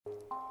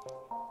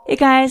Hey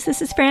guys,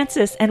 this is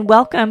Frances, and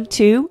welcome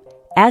to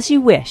As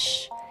You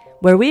Wish,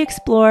 where we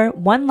explore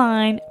one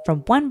line from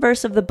one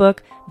verse of the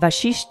book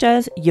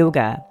Vasishta's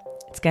Yoga.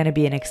 It's going to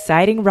be an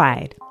exciting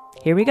ride.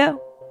 Here we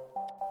go.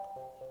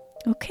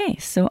 Okay,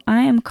 so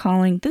I am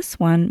calling this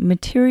one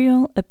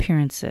Material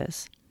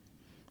Appearances.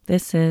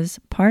 This is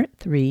part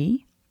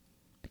 3,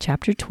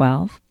 chapter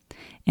 12,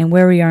 and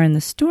where we are in the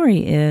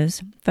story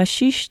is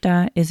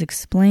Vasishta is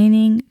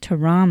explaining to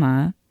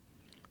Rama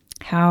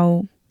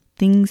how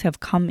things have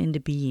come into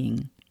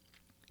being.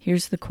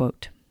 Here's the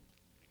quote.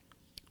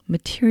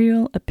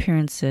 Material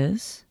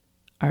appearances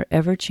are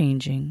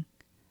ever-changing,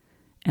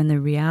 and the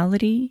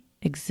reality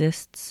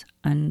exists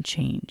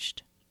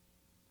unchanged.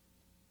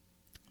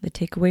 The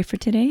takeaway for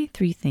today,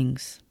 3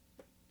 things.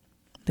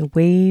 The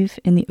wave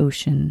in the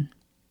ocean.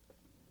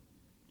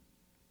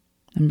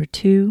 Number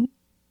 2,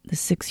 the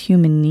 6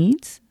 human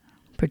needs,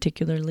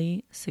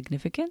 particularly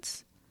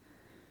significance.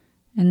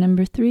 And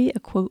number 3,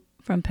 a quote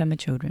from Pema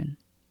Chodron.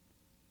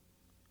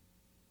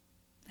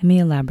 Let me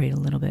elaborate a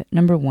little bit.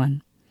 Number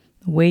 1,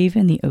 the wave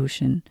in the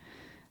ocean.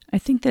 I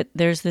think that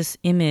there's this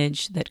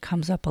image that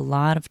comes up a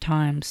lot of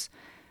times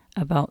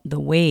about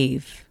the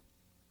wave,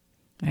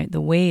 right?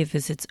 The wave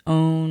is its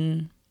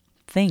own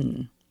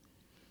thing,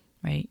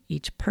 right?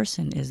 Each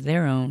person is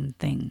their own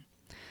thing,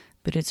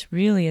 but it's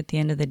really at the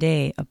end of the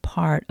day a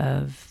part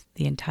of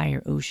the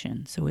entire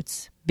ocean. So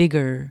it's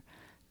bigger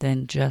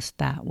than just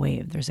that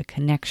wave. There's a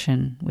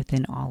connection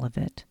within all of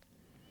it.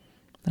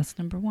 That's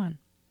number 1.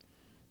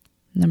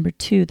 Number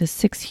 2, the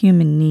 6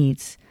 human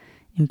needs,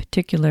 in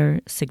particular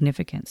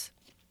significance.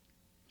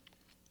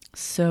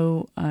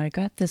 So I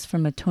got this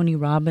from a Tony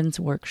Robbins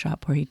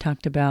workshop where he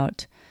talked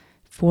about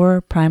 4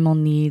 primal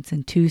needs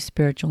and 2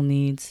 spiritual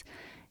needs.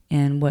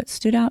 And what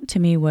stood out to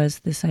me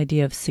was this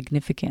idea of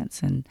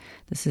significance. And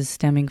this is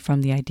stemming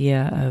from the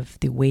idea of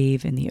the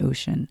wave in the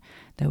ocean,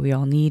 that we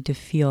all need to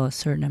feel a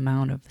certain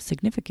amount of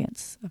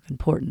significance, of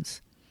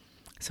importance.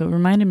 So it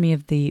reminded me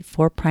of the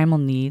 4 primal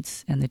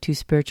needs and the 2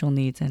 spiritual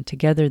needs, and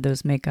together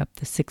those make up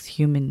the 6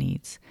 human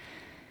needs.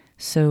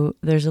 So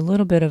there's a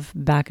little bit of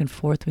back and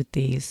forth with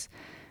these.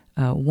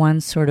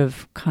 One sort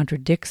of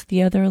contradicts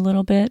the other a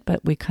little bit,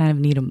 but we kind of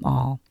need them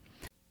all.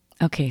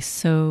 Okay,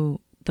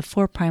 so the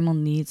 4 primal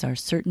needs are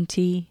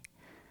certainty,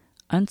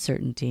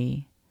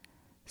 uncertainty,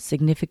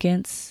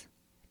 significance,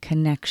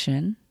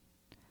 connection,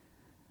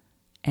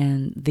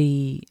 and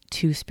the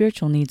 2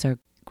 spiritual needs are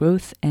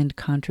growth and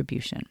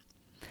contribution.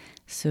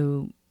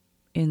 So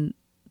in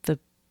the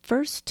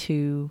first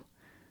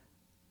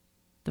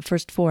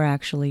 4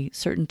 actually,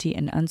 certainty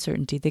and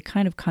uncertainty, they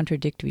kind of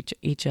contradict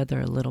each other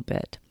a little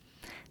bit.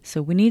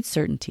 So we need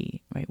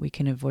certainty, right? We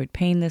can avoid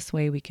pain this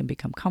way. We can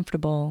become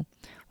comfortable.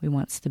 We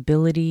want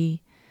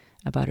stability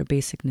about our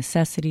basic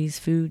necessities,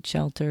 food,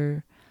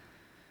 shelter,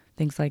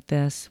 things like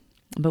this.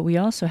 But we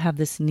also have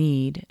this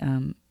need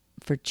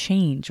for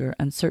change or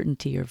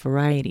uncertainty or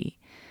variety.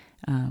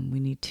 We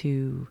need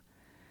to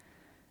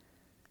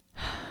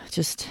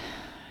just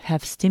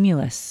have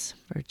stimulus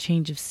for a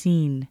change of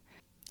scene.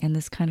 And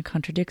this kind of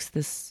contradicts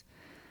this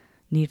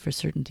need for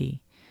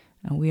certainty.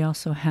 We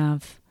also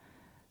have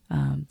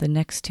the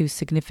next 2,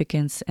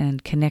 significance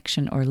and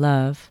connection or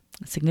love.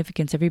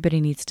 Significance, everybody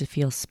needs to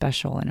feel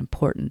special and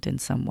important in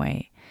some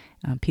way.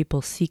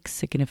 People seek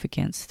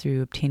significance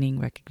through obtaining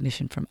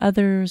recognition from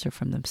others or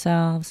from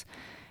themselves.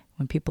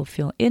 When people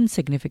feel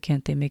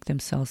insignificant, they make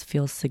themselves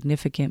feel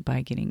significant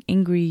by getting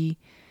angry.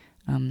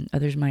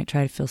 Others might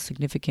try to feel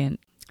significant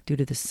due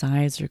to the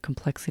size or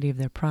complexity of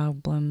their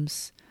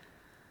problems.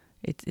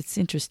 It's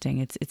interesting.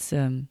 It's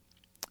and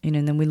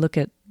then we look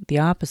at the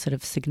opposite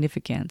of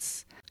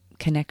significance,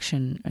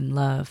 connection and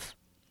love.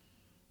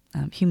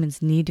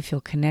 Humans need to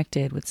feel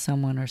connected with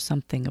someone or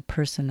something, a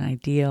person, an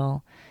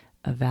ideal,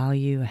 a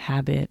value, a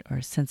habit, or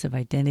a sense of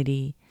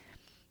identity.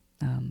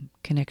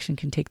 Connection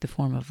can take the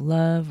form of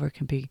love or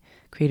can be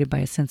created by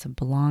a sense of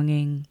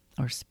belonging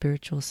or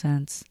spiritual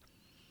sense.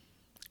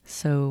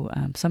 So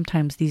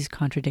sometimes these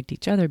contradict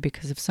each other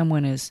because if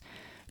someone is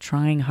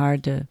trying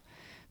hard to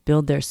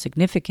build their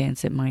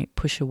significance, it might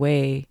push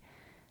away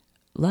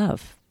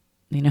love.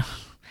 They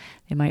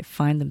might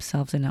find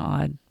themselves in an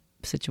odd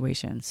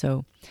situation.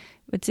 So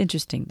it's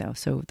interesting though.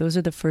 So those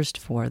are the first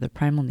 4, the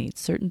primal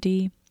needs: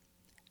 certainty,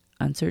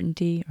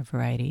 uncertainty or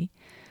variety,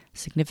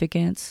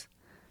 significance,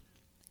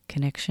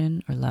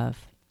 connection or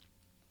love.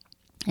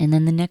 And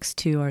then the next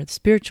 2 are the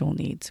spiritual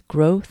needs: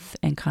 growth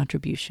and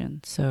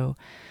contribution. So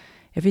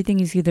everything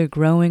is either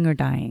growing or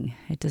dying.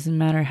 It doesn't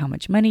matter how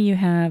much money you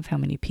have, how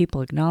many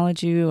people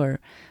acknowledge you, or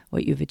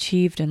what you've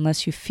achieved.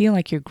 Unless you feel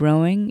like you're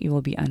growing, you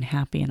will be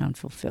unhappy and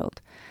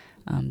unfulfilled.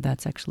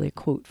 That's actually a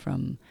quote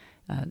from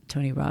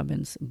Tony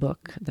Robbins'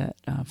 book that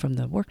from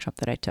the workshop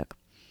that I took.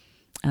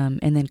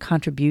 And then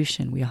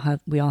contribution.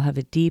 We all have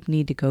a deep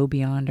need to go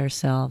beyond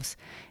ourselves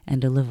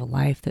and to live a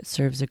life that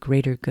serves a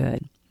greater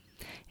good.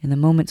 In the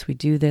moments we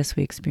do this,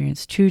 we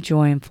experience true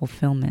joy and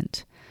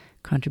fulfillment.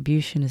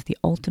 Contribution is the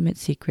ultimate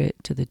secret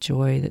to the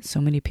joy that so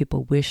many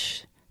people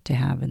wish to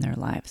have in their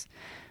lives.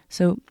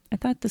 So I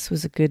thought this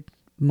was a good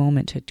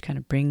moment to kind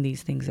of bring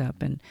these things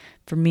up. And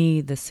for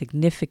me, the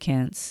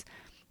significance,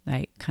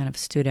 I kind of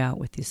stood out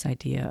with this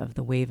idea of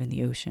the wave in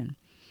the ocean.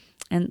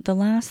 And the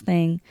last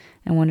thing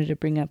I wanted to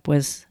bring up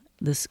was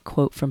this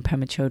quote from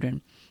Pema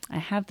Chodron. I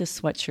have this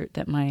sweatshirt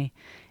that my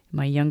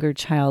younger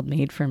child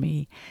made for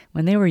me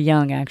when they were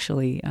young,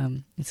 actually.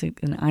 It's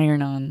an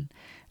iron-on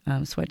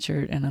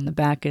sweatshirt, and on the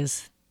back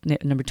is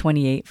number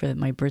 28 for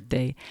my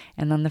birthday.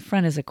 And on the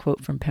front is a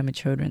quote from Pema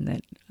Chodron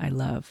that I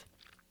love.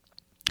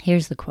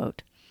 Here's the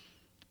quote.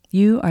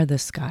 "You are the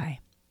sky.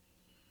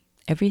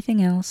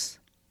 Everything else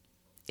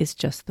is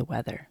just the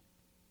weather."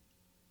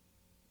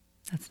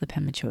 That's the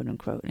Pema Chodron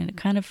quote. And it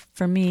kind of,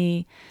 for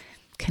me,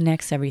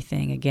 connects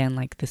everything. Again,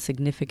 like the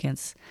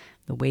significance,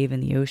 the wave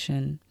in the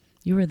ocean.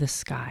 You are the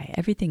sky.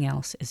 Everything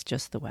else is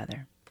just the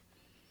weather.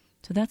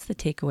 So that's the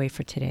takeaway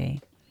for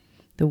today.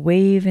 The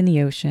wave in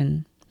the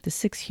ocean, the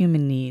 6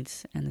 human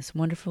needs, and this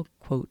wonderful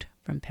quote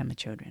from Pema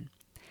Chodron.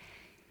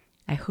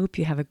 I hope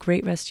you have a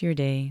great rest of your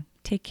day.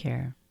 Take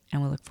care,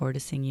 and we'll look forward to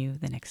seeing you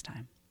the next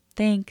time.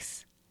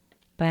 Thanks.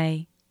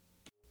 Bye.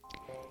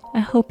 I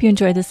hope you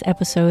enjoyed this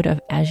episode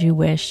of As You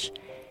Wish.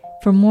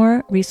 For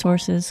more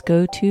resources,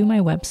 go to my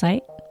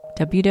website,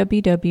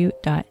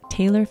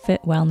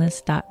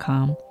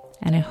 www.taylorfitwellness.com,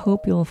 and I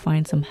hope you will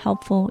find some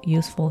helpful,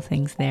 useful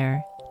things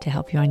there to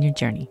help you on your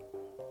journey.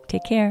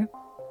 Take care.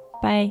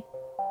 Bye.